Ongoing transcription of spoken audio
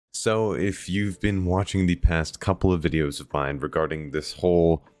So if you've been watching the past couple of videos of mine regarding this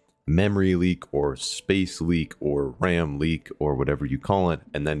whole memory leak or space leak or RAM leak or whatever you call it,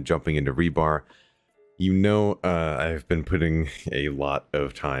 and then jumping into ReBAR, you know I've been putting a lot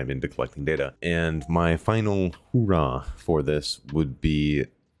of time into collecting data. And my final hoorah for this would be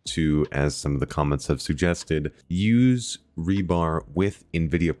to, as some of the comments have suggested, use ReBAR with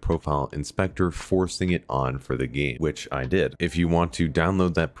Nvidia Profile Inspector, forcing it on for the game, which I did. If you want to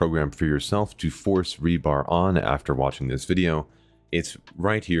download that program for yourself to force ReBAR on after watching this video, it's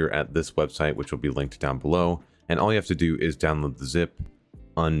right here at this website, which will be linked down below. And all you have to do is download the zip,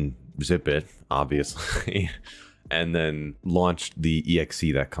 unzip it, obviously, and then launch the exe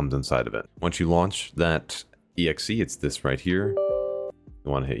that comes inside of it. Once you launch that exe, it's this right here. You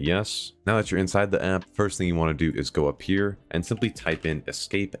want to hit yes. Now that you're inside the app, first thing you want to do is go up here and simply type in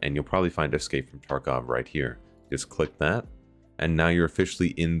escape, and you'll probably find escape from Tarkov right here. Just click that, and now you're officially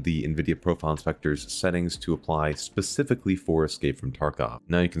in the Nvidia Profile Inspector's settings to apply specifically for escape from Tarkov.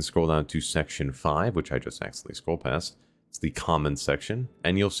 Now you can scroll down to section 5, which I just accidentally scrolled past. It's the common section,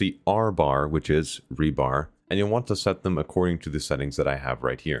 and you'll see ReBAR, which is ReBAR, and you'll want to set them according to the settings that I have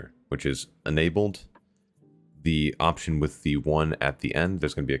right here, which is enabled. The option with the 1 at the end,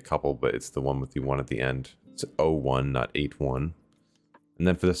 there's going to be a couple, but it's the one with the 1 at the end. It's 01, not 81. And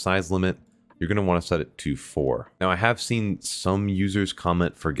then for the size limit, you're going to want to set it to 4. Now, I have seen some users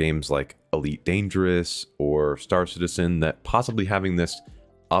comment for games like Elite Dangerous or Star Citizen that possibly having this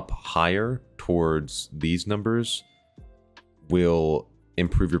up higher towards these numbers will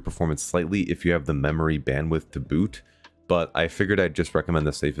improve your performance slightly if you have the memory bandwidth to boot. But I figured I'd just recommend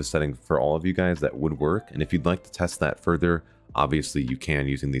the safest setting for all of you guys that would work. And if you'd like to test that further, obviously you can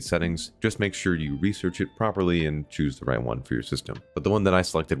using these settings. Just make sure you research it properly and choose the right one for your system. But the one that I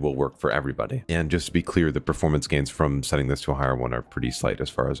selected will work for everybody. And just to be clear, the performance gains from setting this to a higher one are pretty slight as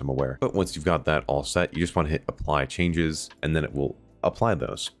far as I'm aware. But once you've got that all set, you just want to hit apply changes, and then it will apply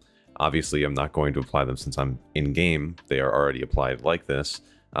those. Obviously, I'm not going to apply them since I'm in game. They are already applied like this.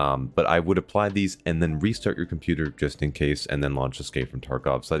 But I would apply these and then restart your computer just in case, and then launch Escape from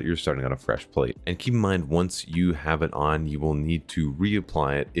Tarkov so that you're starting on a fresh plate. And keep in mind, once you have it on, you will need to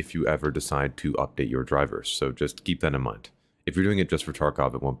reapply it if you ever decide to update your drivers. So just keep that in mind. If you're doing it just for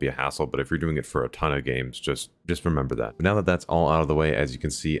Tarkov, it won't be a hassle, but if you're doing it for a ton of games, just remember that. But now that that's all out of the way, as you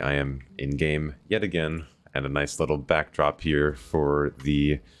can see, I am in game yet again, and a nice little backdrop here for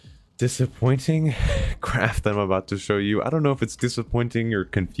the disappointing graph that I'm about to show you. I don't know if it's disappointing or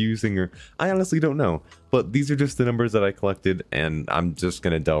confusing, or I honestly don't know, but these are just the numbers that I collected, and I'm just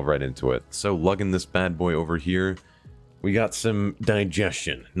gonna delve right into it. So lugging this bad boy over here, we got some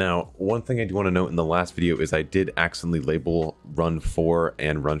digestion. Now, one thing I do want to note in the last video is I did accidentally label run 4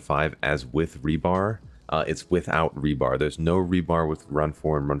 and run 5 as with ReBAR. It's without ReBAR. There's no ReBAR with run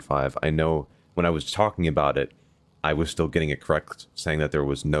 4 and run 5. I know when I was talking about it, I was still getting it correct, saying that there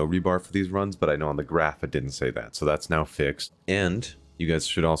was no ReBAR for these runs, but I know on the graph it didn't say that, so that's now fixed. And you guys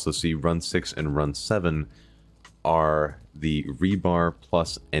should also see run 6 and run 7 are the ReBAR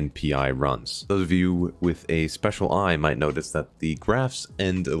plus N.P.I runs. Those of you with a special eye might notice that the graphs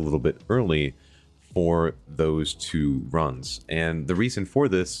end a little bit early for those two runs, and the reason for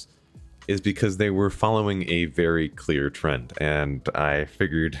this is because they were following a very clear trend, and I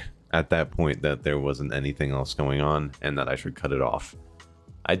figured at that point that there wasn't anything else going on and that I should cut it off.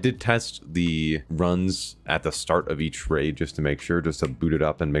 I did test the runs at the start of each raid just to make sure, just to boot it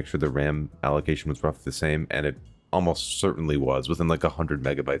up and make sure the RAM allocation was roughly the same, and it almost certainly was, within like 100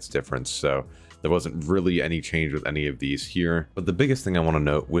 megabytes difference, so there wasn't really any change with any of these here. But the biggest thing I want to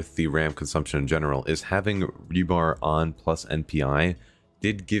note with the RAM consumption in general is having ReBAR on plus N.P.I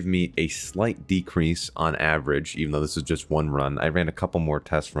did give me a slight decrease on average, even though this is just one run. I ran a couple more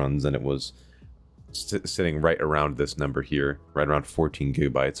test runs and it was sitting right around this number here, right around 14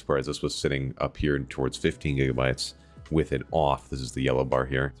 gigabytes, whereas this was sitting up here towards 15 gigabytes with it off. This is the yellow bar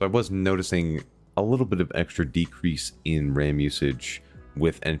here. So I was noticing a little bit of extra decrease in RAM usage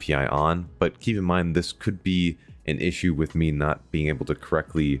with N.P.I on, but keep in mind this could be an issue with me not being able to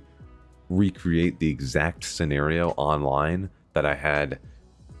correctly recreate the exact scenario online that I had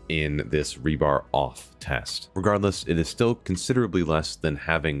in this ReBAR off test. Regardless, it is still considerably less than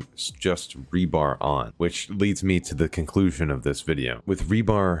having just ReBAR on, which leads me to the conclusion of this video. With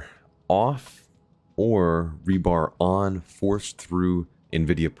ReBAR off or ReBAR on forced through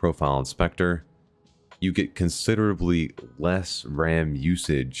Nvidia Profile Inspector, you get considerably less RAM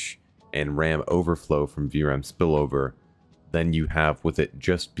usage and RAM overflow from VRAM spillover than you have with it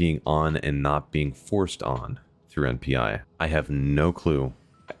just being on and not being forced on through N.P.I. I have no clue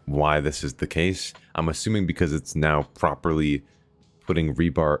why this is the case. I'm assuming because it's now properly putting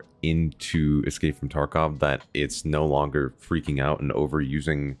ReBAR into Escape from Tarkov that it's no longer freaking out and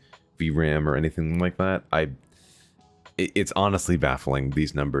overusing VRAM or anything like that. It's honestly baffling,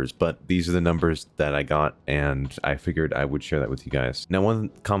 these numbers, but these are the numbers that I got, and I figured I would share that with you guys. Now, one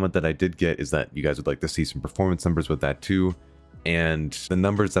comment that I did get is that you guys would like to see some performance numbers with that too, and the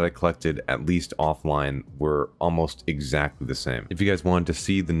numbers that I collected, at least offline, were almost exactly the same. If you guys wanted to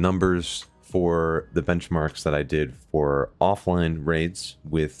see the numbers for the benchmarks that I did for offline raids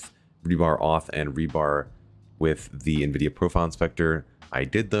with ReBAR off and ReBAR with the Nvidia Profile Inspector, I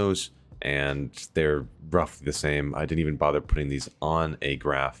did those, and they're roughly the same. I didn't even bother putting these on a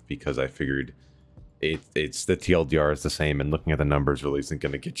graph because I figured it's the TLDR is the same, and looking at the numbers really isn't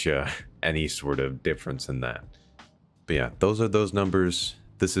going to get you any sort of difference in that. But yeah, those are those numbers.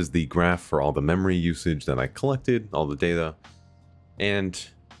 This is the graph for all the memory usage that I collected, all the data, and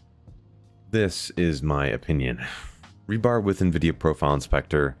this is my opinion. ReBAR with Nvidia Profile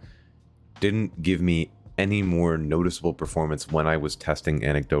Inspector didn't give me any more noticeable performance when I was testing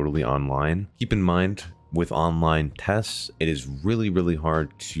anecdotally online. Keep in mind, with online tests, it is really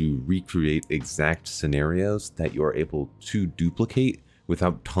hard to recreate exact scenarios that you are able to duplicate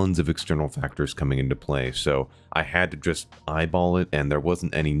without tons of external factors coming into play. So I had to just eyeball it, and there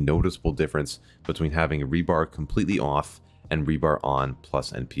wasn't any noticeable difference between having ReBAR completely off and ReBAR on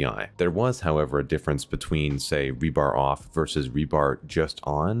plus N.P.I. There was, however, a difference between, say, ReBAR off versus ReBAR just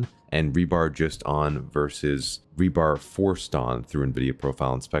on, and ReBAR just on versus ReBAR forced on through Nvidia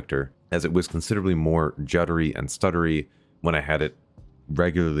Profile Inspector, as it was considerably more juddery and stuttery when I had it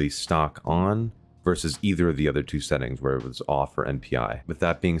regularly stock on versus either of the other two settings where it was off or N.P.I. With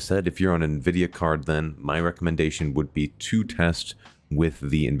that being said, if you're on an Nvidia card, then my recommendation would be to test with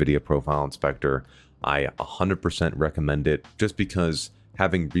the Nvidia Profile Inspector. I 100% recommend it, just because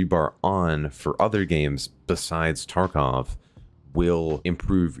having ReBAR on for other games besides Tarkov will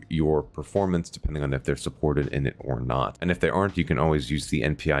improve your performance depending on if they're supported in it or not. And if they aren't, you can always use the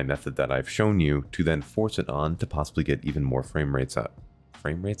N.P.I method that I've shown you to then force it on to possibly get even more frame rates out of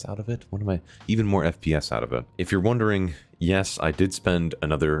it? Even more FPS out of it. If you're wondering, yes, I did spend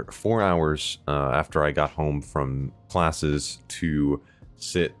another 4 hours after I got home from classes to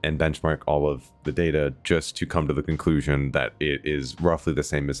sit and benchmark all of the data just to come to the conclusion that it is roughly the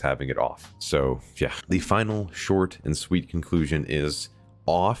same as having it off. So yeah, the final short and sweet conclusion is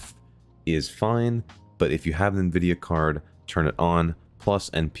off is fine, but if you have an Nvidia card, turn it on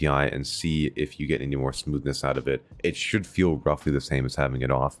plus N.P.I and see if you get any more smoothness out of it. It should feel roughly the same as having it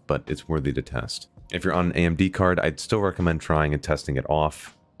off, but it's worthy to test. If you're on an AMD card, I'd still recommend trying and testing it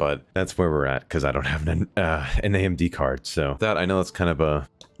off, but that's where we're at because I don't have an AMD card. So that, I know that's kind of a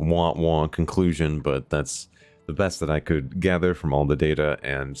wah-wah conclusion, but that's the best that I could gather from all the data,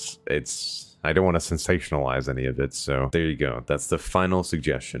 and I don't want to sensationalize any of it, so there you go. That's the final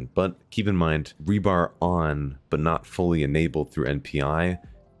suggestion. But keep in mind, ReBAR on, but not fully enabled through N.P.I,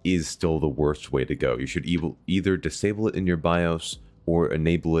 is still the worst way to go. You should either disable it in your BIOS or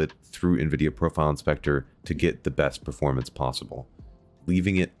enable it through Nvidia Profile Inspector to get the best performance possible.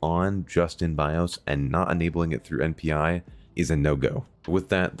 Leaving it on just in BIOS and not enabling it through N.P.I is a no-go. With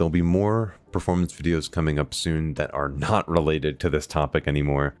that, there'll be more performance videos coming up soon that are not related to this topic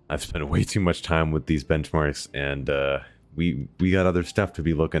anymore. I've spent way too much time with these benchmarks, and we got other stuff to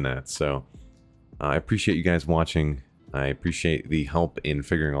be looking at. So I appreciate you guys watching. I appreciate the help in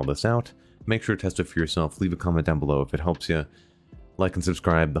figuring all this out. Make sure to test it for yourself. Leave a comment down below if it helps you. Like and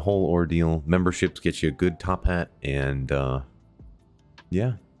subscribe, the whole ordeal. Memberships get you a good top hat, and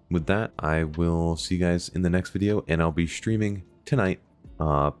yeah. With that, I will see you guys in the next video, and I'll be streaming tonight,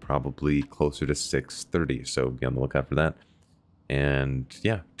 probably closer to 6:30, so be on the lookout for that. And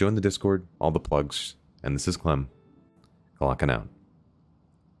yeah, join the Discord, all the plugs, and this is Clem, clocking out.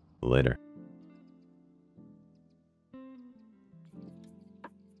 Later.